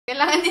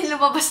Kailangan din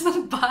lumabas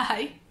ng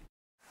bahay.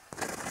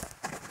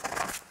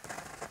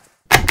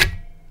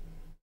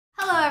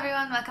 Hello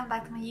everyone, welcome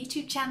back to my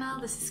YouTube channel.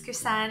 This is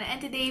Krisan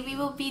and today we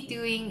will be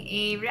doing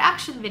a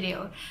reaction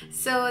video.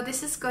 So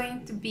this is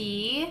going to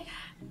be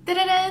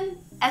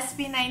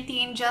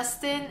SB19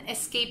 Justin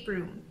Escape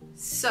Room.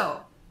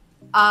 So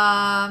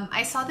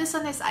I saw this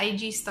on his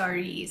IG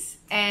stories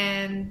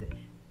and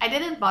I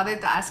didn't bother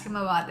to ask him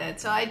about it.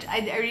 So I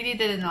really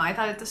didn't know. I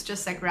thought it was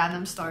just like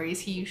random stories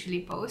he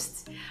usually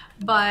posts.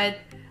 But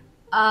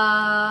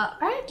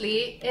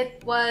apparently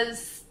it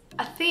was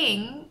a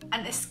thing,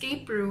 an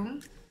escape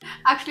room.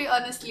 Actually,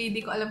 honestly, di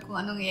ko alam kung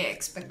anong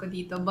i-expect ko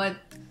dito. But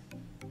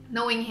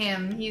knowing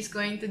him, he's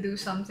going to do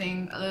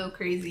something a little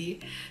crazy.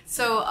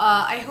 So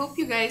I hope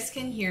you guys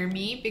can hear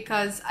me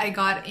because I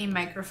got a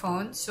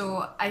microphone.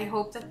 So I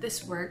hope that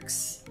this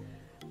works.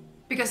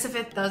 Because if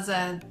it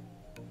doesn't,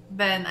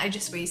 then I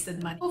just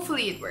wasted money.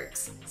 Hopefully it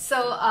works.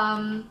 So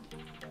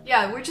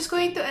yeah, we're just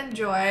going to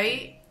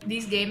enjoy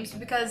these games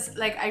because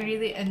like I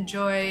really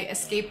enjoy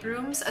escape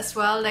rooms as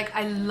well. Like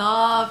I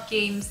love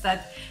games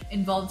that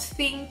involve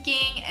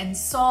thinking and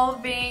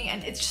solving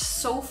and it's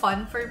just so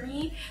fun for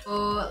me.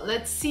 So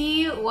let's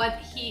see what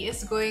he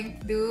is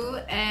going to do.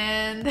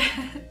 And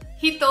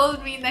he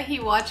told me that he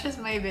watches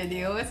my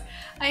videos.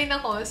 Ay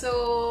nako,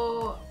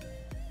 so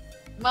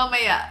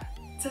mamaya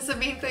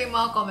sasabihin ko yung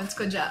mga comments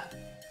ko dyan.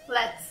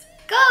 Let's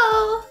go!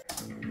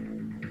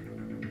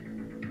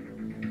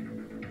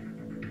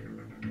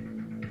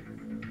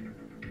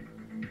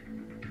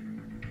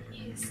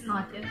 He's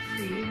not yet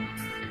free.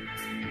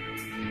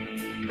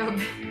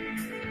 Grabe.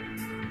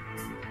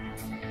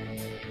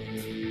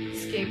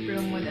 Escape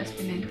room with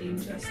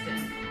SB19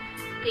 Justin.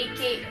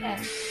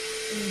 AKS.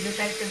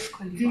 Detective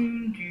Coliwa.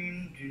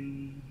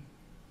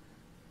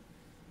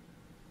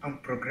 Ang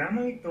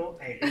programang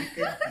ito ay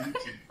rated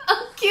PG.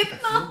 Ang cute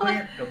na! Patnubay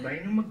at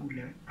gabay ng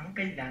magulang ang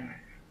kailangan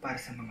para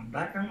sa mga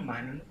batang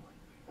manonood.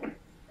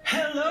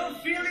 Hello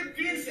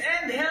Philippines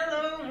and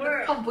hello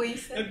world!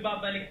 Kabuisan.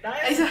 Nagbabalik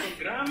tayo sa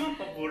programang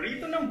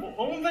paborito ng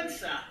buong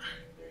bansa.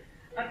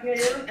 At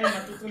ngayon ay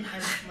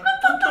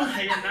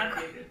matutunghayan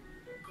natin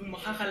kung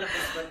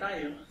makakalabas ba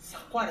tayo sa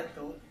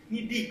kwarto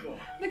ni Dico.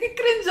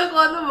 Nag-cringe ako,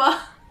 ano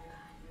ba?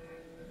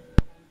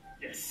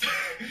 Yes.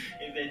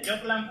 Hindi,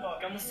 joke lang po.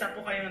 Kamusta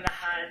po kayong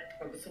lahat?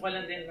 Gusto ko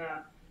lang din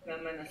na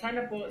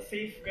sana po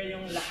safe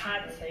kayong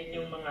lahat sa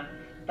inyong mga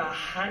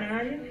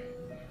tahanan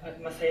at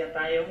masaya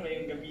tayo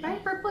ngayong gabi.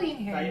 Ay, purple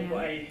yung hair Tayo niya. po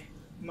ay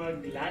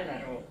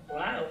maglalaro.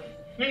 Wow!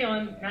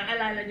 Ngayon,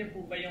 naalala niyo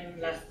po ba yung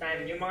last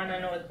time, yung mga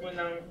nanood po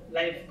ng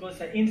live ko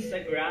sa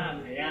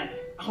Instagram? Ayan.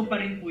 Ako pa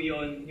rin po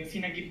yun. Yung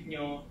sinagip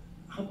nyo,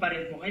 ako pa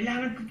rin po.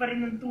 Kailangan ko pa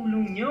rin ng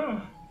tulong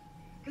nyo.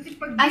 Kasi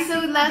pag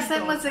so last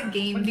time was a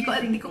game. Di ko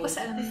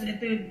kasi alam. Tapos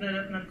ito yung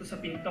nalatnan ko sa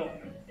pinto.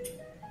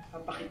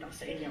 Papakita ko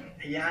sa inyo.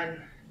 Ayan.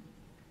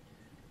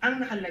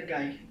 Ang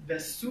nakalagay, the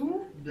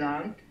Sue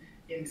blank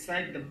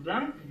inside the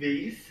blank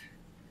vase,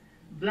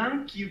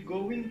 blank you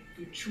going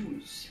to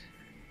choose,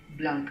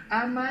 blank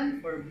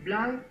aman or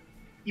blank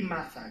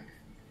imasag.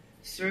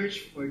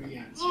 Search for the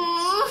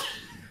answers.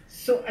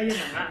 So, ayun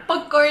na nga.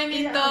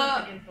 Pag-corny to.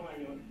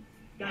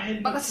 Dahil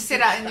baka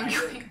sisirain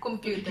yung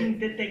computer. Magiging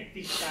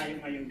detective tayo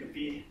ngayong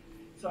gabi.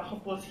 So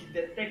ako po si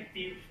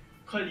Detective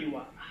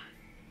Coliwa.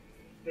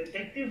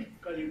 Detective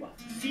Coliwa.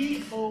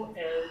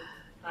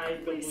 C-O-L-I-W-A.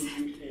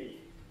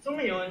 So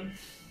ngayon,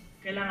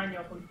 kailangan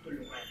niyo akong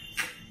tulungan.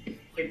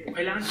 Okay po,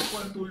 kailangan ko po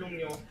ang tulong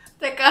niyo.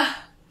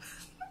 Teka.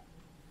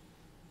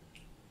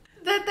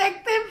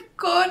 Detective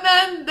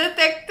Conan,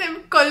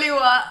 Detective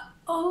Coliwa.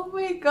 Oh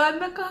my God,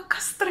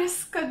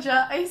 nakaka-stress ka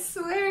dyan. I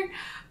swear.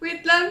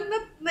 Wait lang,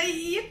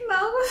 naiiyak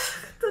na ako sa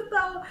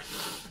totoo.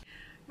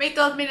 May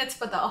 12 minutes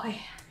pa to, okay.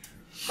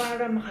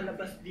 Para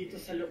makalabas dito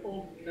sa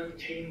loob ng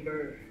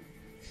chamber.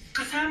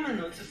 Kasama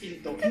nun sa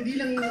pinto, hindi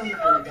lang yun ang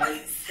nakalagay.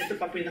 Ito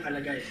pa po yung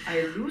nakalagay.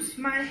 I lose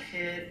my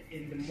head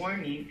in the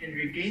morning and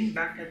regain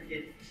back at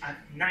it at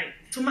night.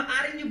 So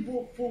maaari niyo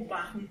po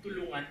ba akong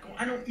tulungan kung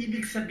anong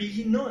ibig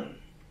sabihin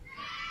nun?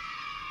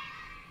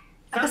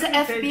 Kasi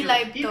FB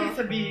live to. Ibig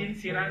sabihin,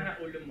 sira na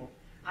ulo mo.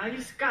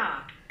 Ayos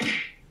ka.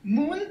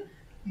 Moon?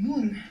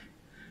 Moon.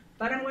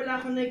 Parang wala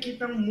akong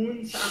nakikitang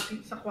moon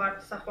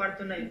sa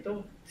kwarto na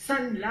ito.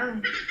 Sun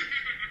lang.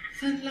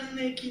 Sun lang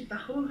nakikita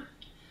ko.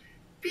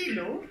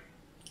 Pillow?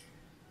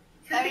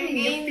 I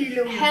mean,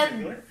 head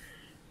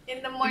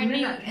in the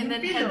morning and then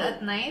head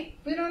at night?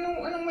 Pero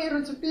anong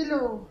mayroon sa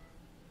pillow?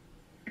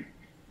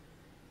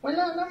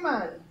 Wala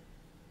naman.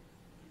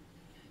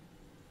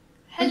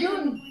 Head Ayun.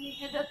 in the morning,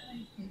 head at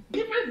night.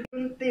 Di ba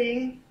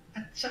thing?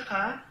 At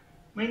saka,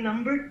 may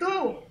number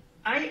 2.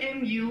 I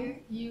am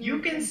you.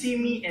 You can see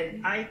me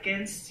and I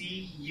can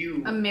see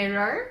you. A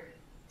mirror?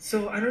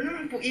 So, ano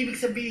naman po ibig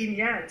sabihin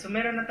yan? So,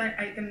 meron na tayong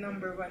item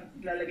number 1.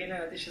 Lalagay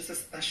na natin siya sa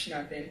stash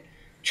natin.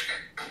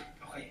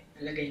 Okay,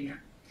 nalagay na.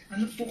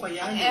 Ano po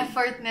kaya Ang yun?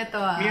 effort nito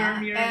ah.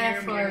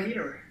 Mirror.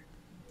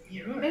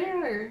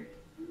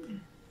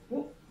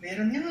 Oh,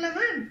 meron niyang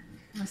laman.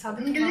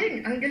 Masabi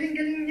Ang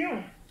galing nyo.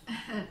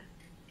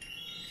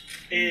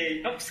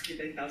 Oops,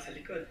 kita yung tao sa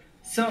likod.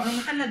 So, ang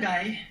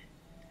nakalagay,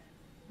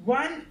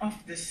 one of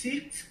the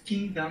 6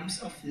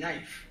 kingdoms of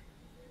life.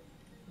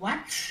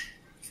 What?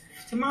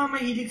 Sa mga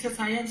mahilig sa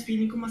science,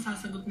 feeling ko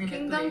masasagot nila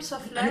Kingdoms ito.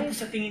 of Ano po life?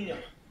 sa tingin nyo?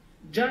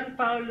 John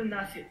Paulo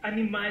Nasi,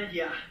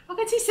 Animalia.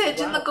 Bakit si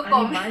Sejun Wow,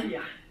 nagko-comment?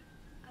 Animalia.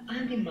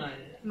 Animal.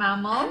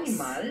 Mammals?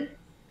 Animal?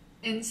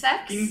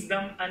 Insects?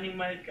 Kingdom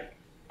animal ka.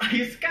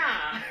 Ayos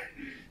ka!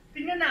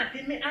 Tingnan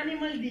natin, may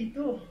animal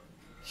dito.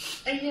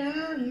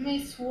 Ayan, may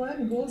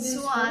swan, golden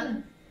swan. Swan.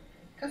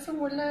 Kaso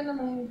wala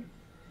namang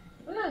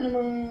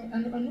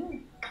ano-ano.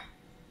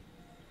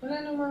 Wala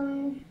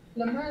namang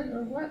laman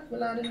or what.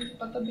 Wala rin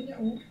patabi niya,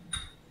 oh.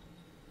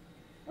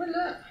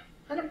 Wala.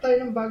 Hanap tayo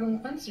ng bagong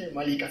answer.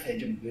 Mali ka,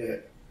 Sejun.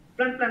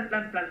 Plant.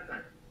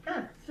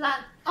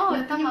 Plant. Oh,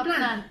 Plant tama, yung plant.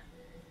 plant.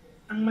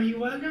 Ang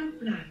mahiwagang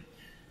plant.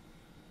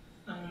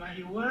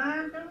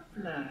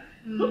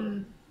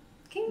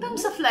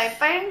 Kingdoms of life.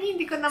 Parang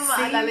hindi ko na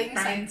maalala yung Same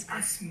science type ko.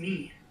 as me.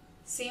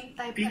 Same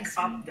type Pick as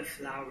up me. the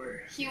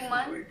flower.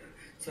 Human?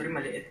 Sorry,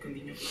 maliit kung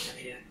hindi nyo kita.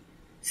 Ayan.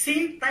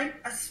 Same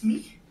type as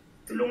me.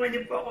 Tulungan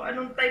niyo po ako.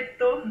 Anong type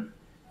to?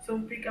 So,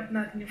 pick up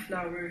natin yung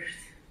flowers.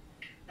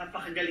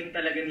 Napakagaling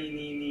talaga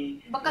ni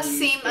Baka ni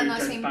same, Sir ano,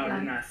 John same Paulo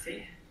plant. Nasi.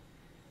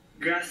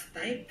 Grass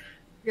type?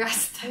 Grass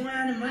Oo type. nga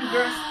naman,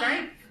 grass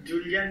type.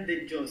 Julian de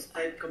Dios,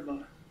 type ka ba?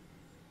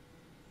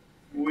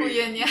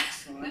 Kuya niya.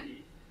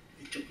 Sorry.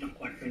 I-choke ng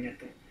kwarto niya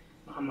to.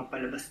 Baka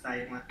mapalabas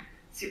tayo nga.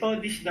 Si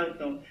Odish daw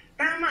to.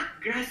 Tama,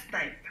 grass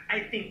type.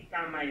 I think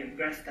tama yun,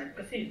 grass type.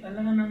 Kasi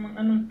alam nga namang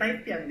anong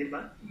type yan, di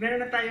ba?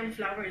 Meron na tayong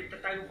flower,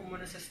 itatago ko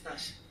muna sa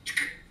stash.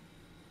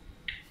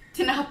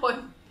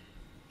 Tinapon.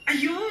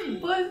 Ayun!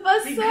 May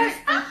Bulbasaur. grass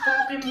type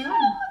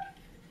Pokemon.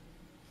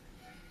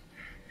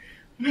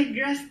 May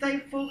grass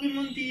type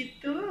Pokemon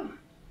dito.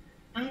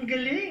 Ang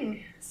galing.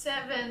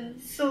 7.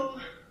 So,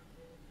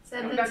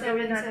 7, ang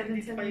gagawin 7, natin 7,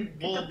 dito 7. kay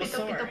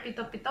Bulbasaur.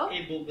 Pito.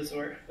 Hey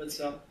Bulbasaur, what's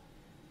up?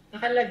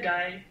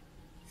 Nakalagay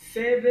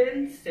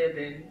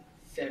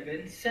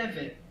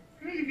 7777.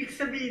 Ano ibig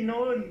sabihin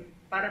nun?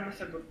 Para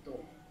masagot to,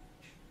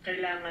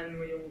 kailangan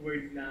mo yung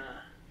word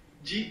na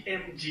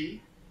GMG,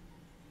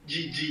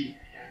 GG.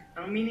 Ayan.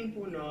 Ang meaning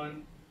po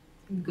nun,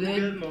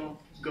 Google Good. mo,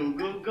 go,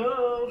 go,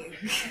 go!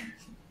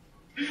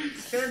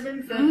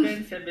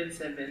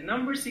 7777.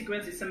 Number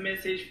sequence is a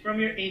message from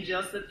your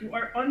angels that you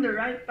are on the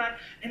right path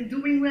and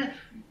doing well.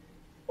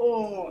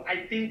 Oh,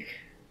 I think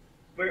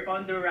we're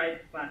on the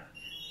right path.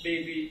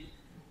 Baby,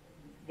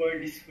 born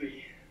this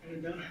way.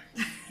 Ano daw?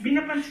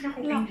 Binapansin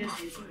akong angel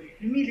dito eh.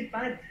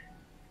 Lumilipad.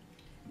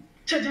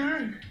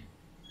 Tadyan!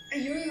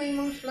 Ayun, may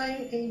mga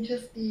flying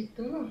angels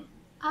dito.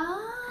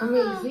 Ah.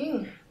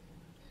 Amazing!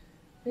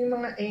 May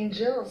mga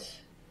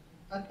angels.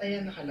 At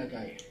ayan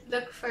nakalagay.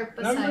 Look for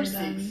Number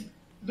Poseidon. 6.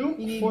 Look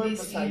You need for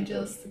these Poseidon.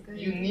 angels to guide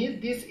You need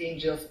these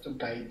angels to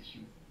guide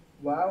you.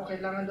 Wow,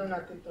 kailangan daw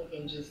natin itong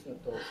angels na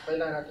to.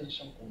 Kailangan natin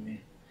siyang kunin.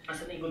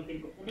 Asan na yung gunting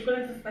ko? Kunin ko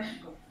lang sa stash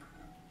ko.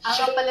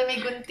 nga pala, may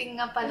gunting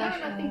nga pala Kailangan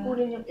siya. natin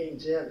kunin yung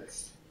angels.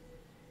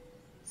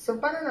 So,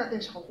 paano natin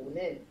siya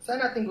kukunin? Saan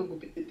natin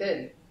gugupitin?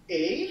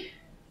 A,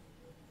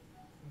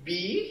 B,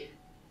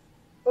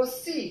 o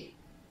C?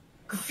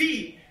 C!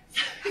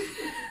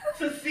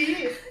 Sa C!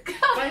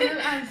 Final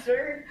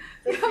answer!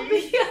 Sa Grabe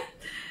C! yan.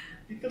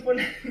 Dito po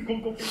na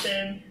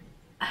gugupitin.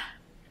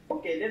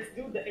 Okay, let's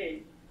do the A.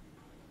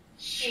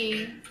 A.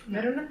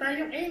 Meron na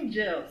tayong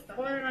angels.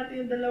 Nakuha na natin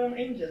yung dalawang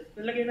angels.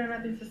 Nalagay na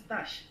natin sa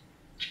stash.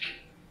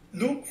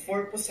 Look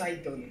for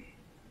Poseidon.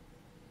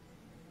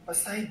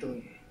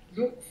 Poseidon.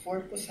 Look for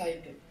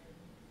Poseidon.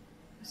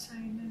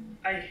 Poseidon.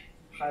 Ay,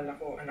 akala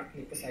ko anak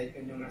ni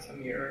Poseidon yung nasa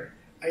mirror.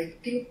 I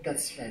think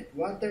that's right.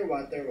 Water,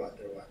 water,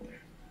 water, water.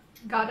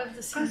 God of the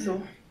sea. Kaso,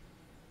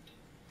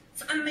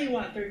 saan may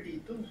water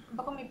dito?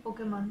 Baka may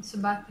Pokemon sa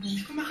Hindi bathroom.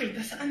 ko makita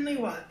saan may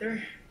water.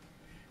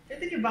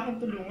 Pwede niyo ba akong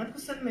tulungan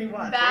kung saan may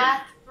water?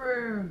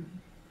 Bathroom.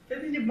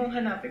 Pwede niyo bang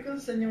hanapin kung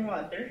saan yung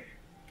water?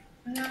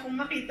 Wala akong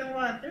makita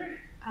water.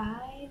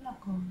 Ay,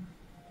 nako.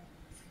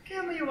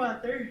 Kaya may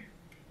water.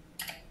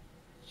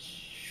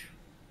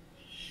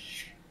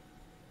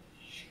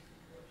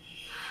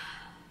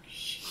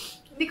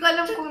 Hindi ko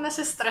alam kung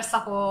nasa-stress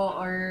ako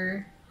or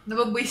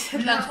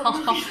nababwisit lang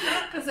ako.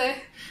 Kasi,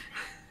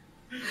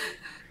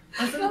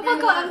 Asan ba yung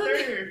Napaka- water?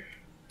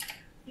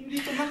 Hindi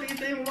ko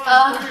makita yung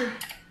water.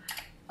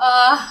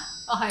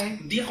 okay.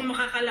 Hindi ako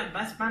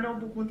makakalabas. Paano ako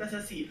pupunta sa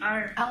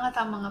CR? Nga,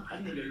 tama nga Ay,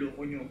 pala.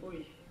 niloloko niyo ako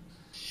eh.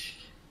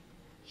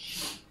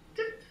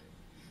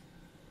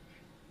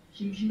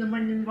 Hindi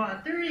naman yung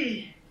water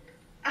eh.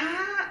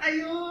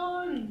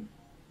 Ayun!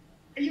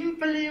 Ayun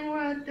pala yung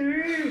water.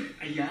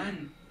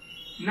 Ayan.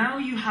 Now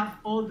you have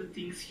all the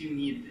things you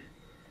need.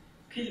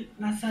 Okay,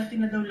 nasa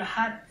atin na daw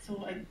lahat.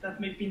 So, at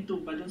may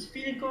pinto pa doon. So,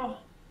 feeling ko,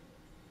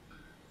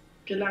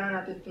 kailangan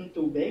natin itong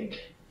tubig.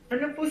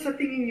 Ano po sa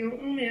tingin nyo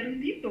ang meron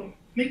dito?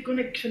 May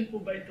connection po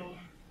ba ito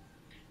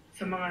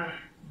sa mga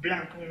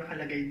blankong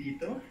nakalagay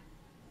dito?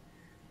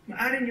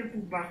 Maaari niyo po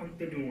ba akong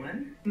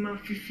tulungan?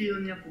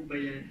 Ma-feel niya po ba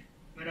yan?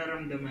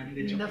 Mararamdaman?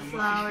 The joke,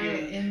 flower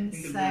ma-feel in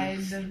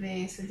inside blanks. the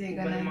vase. So, Po you're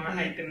ba yung mga gonna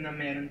take... item na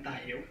meron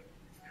tayo?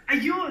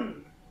 Ayun!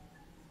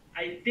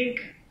 I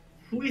think,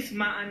 who is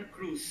Maan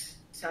Cruz?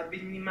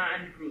 Sabi ni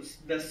Maan Cruz,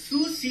 the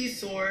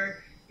Susisor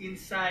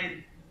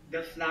inside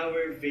the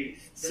flower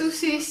vase. The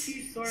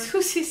Susisor?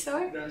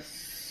 The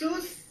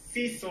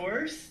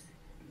Susisors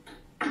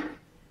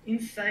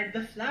inside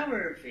the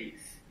flower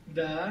vase.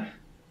 The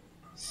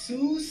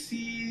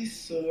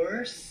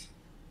Susisors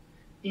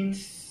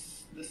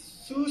the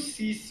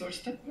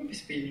Susisors. Tap mo ba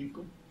spelling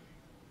ko?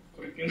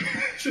 Correct yun.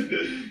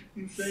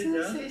 Inside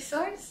the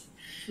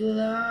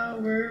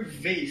flower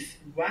vase.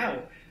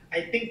 Wow!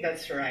 I think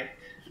that's right.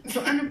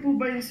 So ano po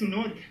ba yung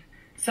sunod?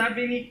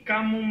 Sabi ni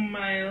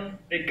Chamomile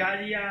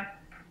Regalia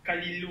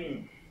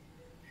Kalilung,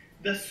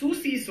 the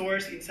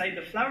Susisors inside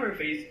the flower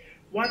vase,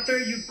 what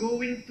are you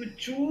going to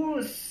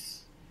choose?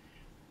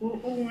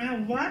 Oo nga,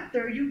 what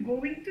are you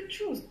going to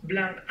choose?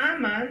 Blank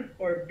aman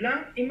or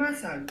blank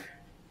imasag?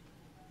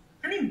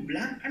 Ano yung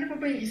blank? Ano pa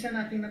ba yung isa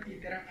nating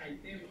natitirang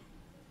item?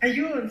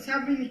 Ayun,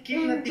 sabi ni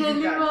Kim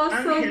Natividad,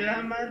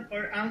 Anghelaman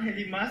or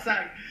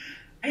Anghelimasag.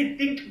 I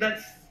think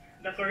that's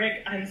the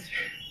correct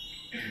answer.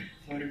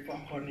 Sorry po,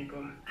 ang corny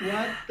ko.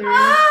 What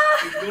are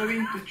you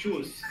going to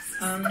choose?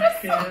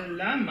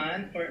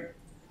 Anghelaman or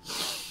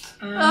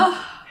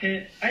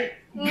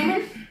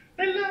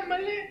Wala,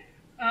 mali.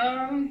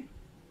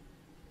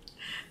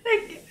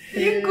 Like,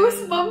 yung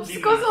goosebumps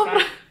ko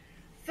sobrang...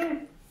 So,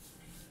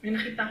 may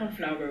nakita akong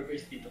flower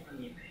vase dito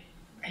kanina.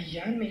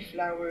 Ayan, may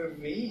flower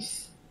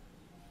vase.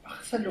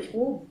 Baka sa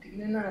loob.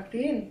 Tingnan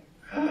natin.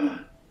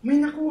 May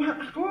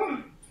nakuha ako.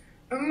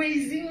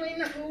 Amazing, may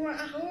nakuha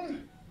ako.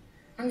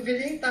 Ang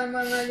galing,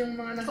 tama nga yung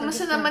mga nasagot natin.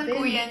 Kumusta naman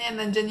kuya niya?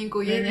 Nandyan yung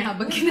kuya niya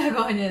habang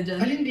ginagawa niya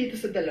dyan. Alin dito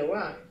sa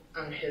dalawa?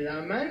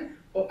 Anghelaman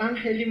o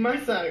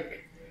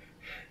Anghelimasag?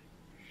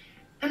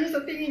 Ano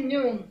sa tingin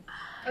nyo?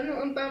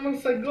 Ano ang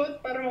tamang sagot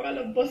para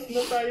makalabas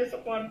na tayo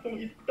sa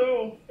kwartong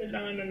ito?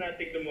 Kailangan na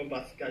natin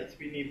lumabas, guys.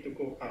 We need to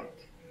go out.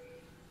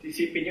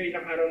 Isipin nyo,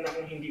 ilang araw na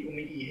akong hindi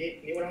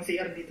umiihi. Hindi walang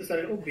CR dito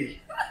sa loob eh.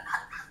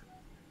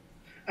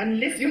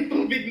 Unless yung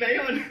tubig na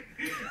yon.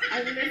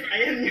 Unless,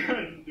 ayan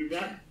yun.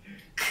 Diba?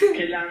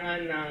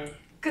 Kailangan ng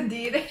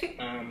Kadire.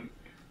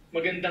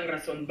 magandang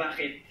rason.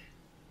 Bakit?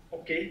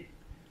 Okay?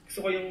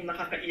 Gusto ko yung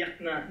nakakaiyak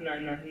na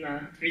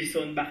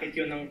reason bakit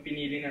yun ang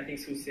pinili nating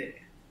susi.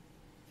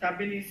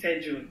 Sabi ni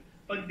Sejun,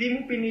 pag di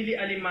mo pinili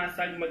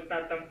alimasag,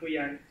 magtatampo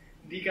yan,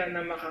 di ka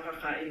na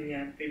makakakain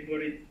yan.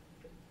 Favorite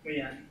mo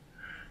yan.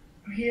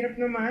 Ang hirap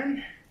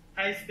naman.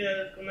 Hi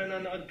still, kung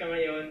nanonood ka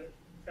ngayon,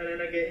 sana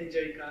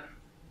nag-enjoy ka.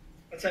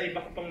 At sa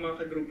iba ko pang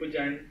mga kagrupo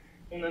dyan,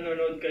 kung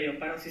nanonood kayo,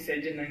 parang si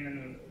Sejun na yung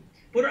nanonood.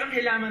 Puro ang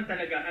helaman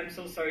talaga. I'm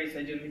so sorry,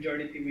 Sejun.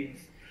 Majority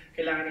wins.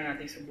 Kailangan na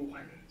natin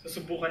subukan. So,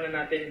 subukan na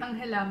natin. Ang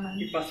helaman.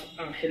 Ipasok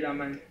ang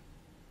helaman.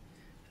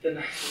 Ito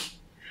na.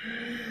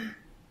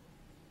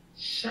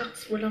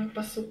 Shucks, walang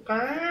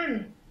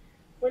pasukan.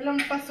 Walang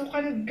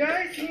pasukan,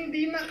 guys.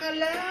 Hindi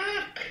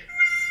nakalak.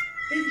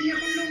 Hindi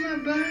ako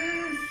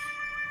lumabas.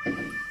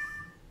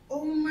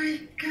 Oh my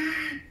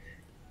God.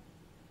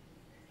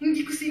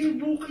 Hindi ko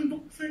sinubukan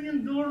buksan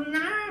yung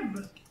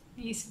doorknob.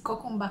 Iisip ko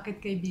kung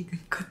bakit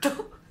kaibigan ko to.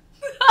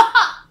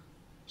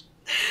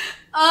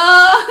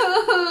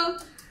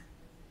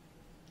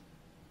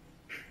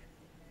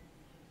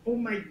 Oh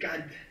my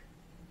God.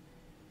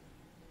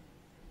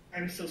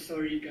 I'm so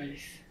sorry,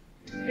 guys.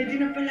 Pwede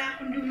na pala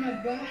akong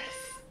lumabas.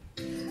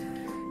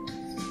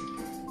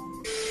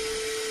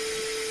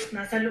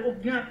 Nasa loob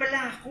nga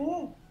pala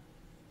ako.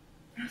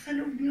 Nasa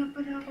loob nga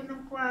pala ako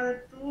ng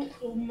kwarto.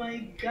 Oh my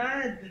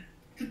God.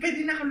 So,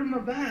 pwede na ako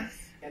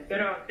lumabas.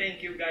 Pero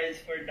thank you guys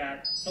for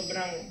that.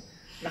 Sobrang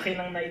laki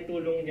ng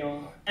naitulong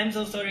nyo. I'm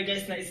so sorry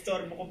guys na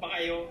istorbo ko pa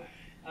kayo.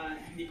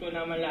 Hindi ko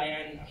na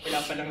malayan.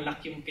 Wala palang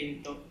lock yung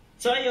pinto.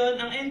 So ayun,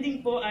 ang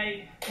ending po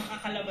ay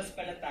makakalabas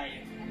pala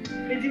tayo.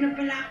 Pwede na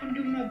pala akong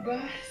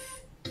lumabas.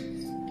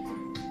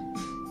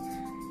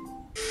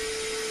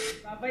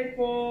 Bye-bye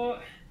po.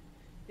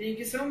 Thank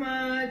you so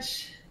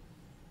much.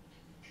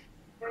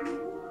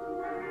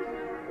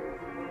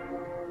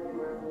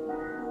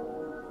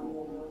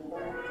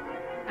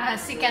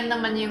 Si Ken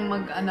naman yung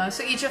mag-ano.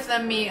 So each of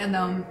them may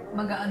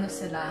mag-ano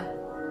sila.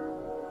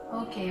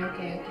 Okay.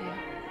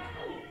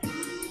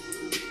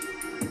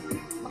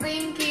 Baka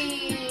yung kay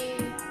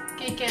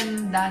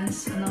Ken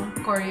dance,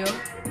 choreo.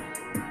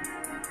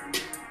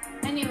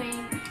 Anyway.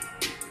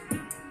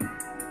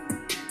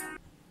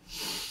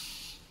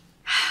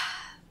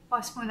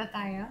 Pause muna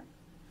tayo.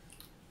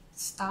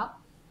 Stop.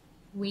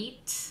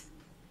 Wait.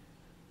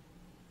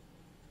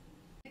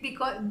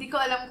 Di ko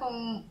alam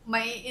kung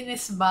may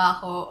inis ba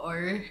ako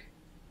or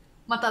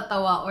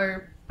matatawa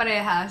or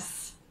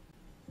parehas.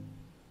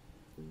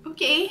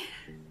 Okay.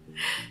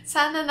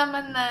 Sana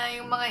naman na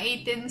yung mga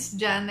 18s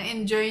dyan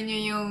na-enjoy nyo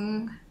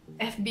yung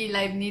FB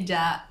live ni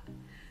Ja.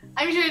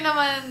 I'm sure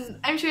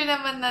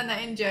naman na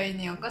na-enjoy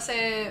nyo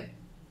kasi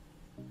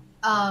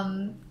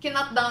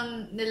kinot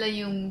down nila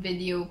yung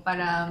video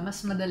para mas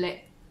madali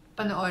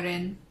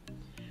panoorin.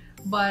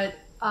 But,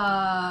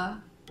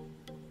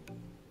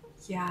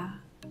 yeah.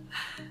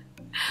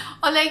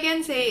 All I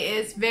can say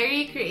is,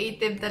 very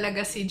creative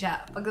talaga si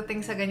Ja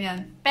pagdating sa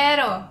ganyan.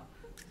 Pero,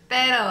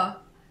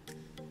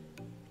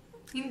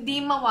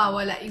 hindi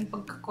mawawala yung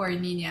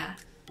pagka-corny niya.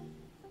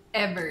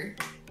 Ever.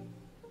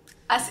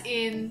 As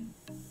in,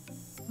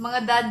 mga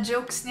dad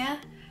jokes niya.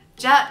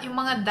 Yung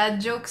mga dad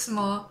jokes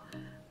mo,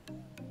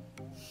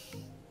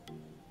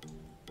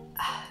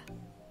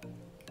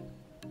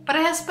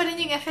 parehas pa rin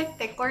yung effect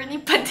eh. Corny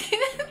pa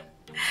din.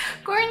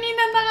 Corny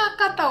na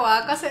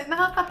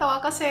nakakatawa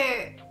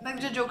kasi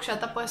nagjo-joke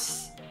siya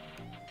tapos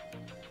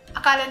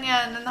akala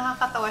niya na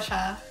nakakatawa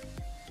siya.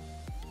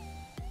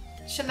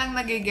 Siya lang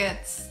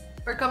nagigets.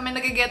 Or kami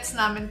nagigets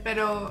namin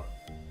pero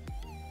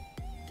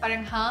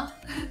parang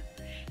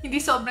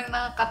hindi sobrang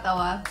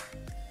nakakatawa.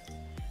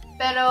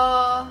 Pero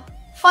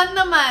fun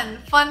naman.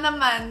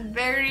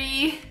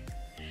 Very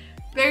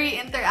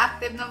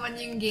interactive naman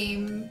yung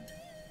game.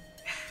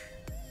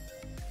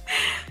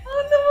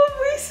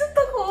 Nababisit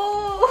ako.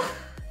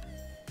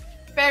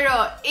 Pero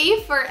A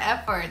for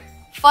effort.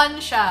 Fun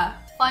siya.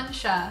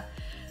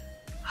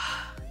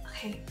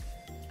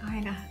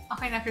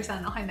 Okay na,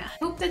 Krisan. Okay na.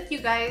 Hope that you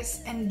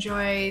guys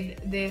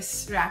enjoyed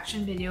this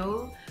reaction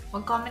video.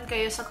 Mag-comment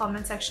kayo sa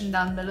comment section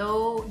down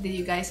below. Did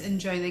you guys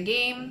enjoy the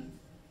game?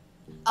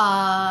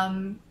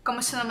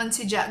 Kamusta naman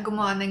si Jack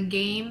gumawa ng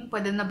game?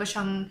 Pwede na ba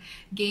siyang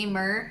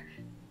gamer?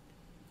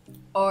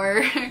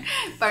 Or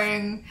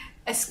parang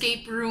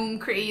escape room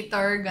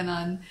creator,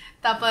 ganon.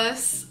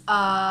 Tapos,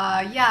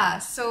 yeah.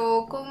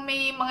 So, kung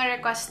may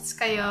mga requests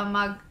kayo,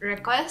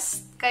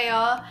 mag-request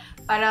kayo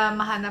para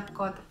mahanap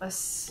ko.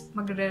 Tapos,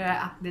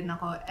 magre-react din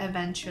ako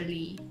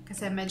eventually.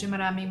 Kasi medyo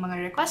maraming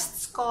mga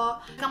requests ko.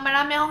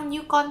 Marami akong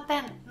new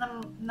content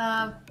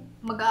na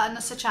mag-aano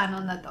sa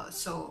channel na to.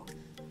 So,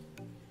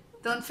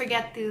 don't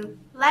forget to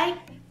like,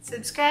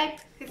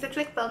 subscribe,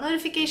 click the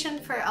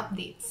notification for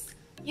updates.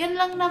 Yun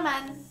lang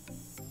naman.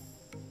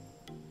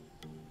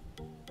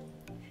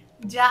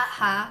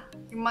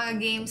 Yung mga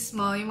games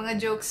mo, yung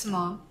mga jokes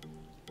mo,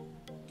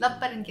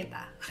 love pa rin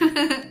kita.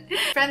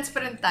 Friends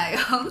pa rin tayo.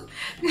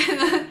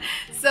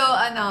 So,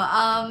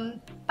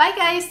 bye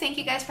guys! Thank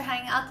you guys for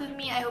hanging out with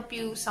me. I hope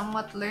you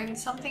somewhat learned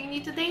something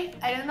new today.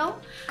 I don't know.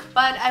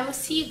 But I will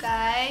see you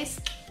guys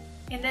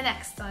in the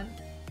next one.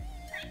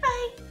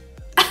 Bye-bye!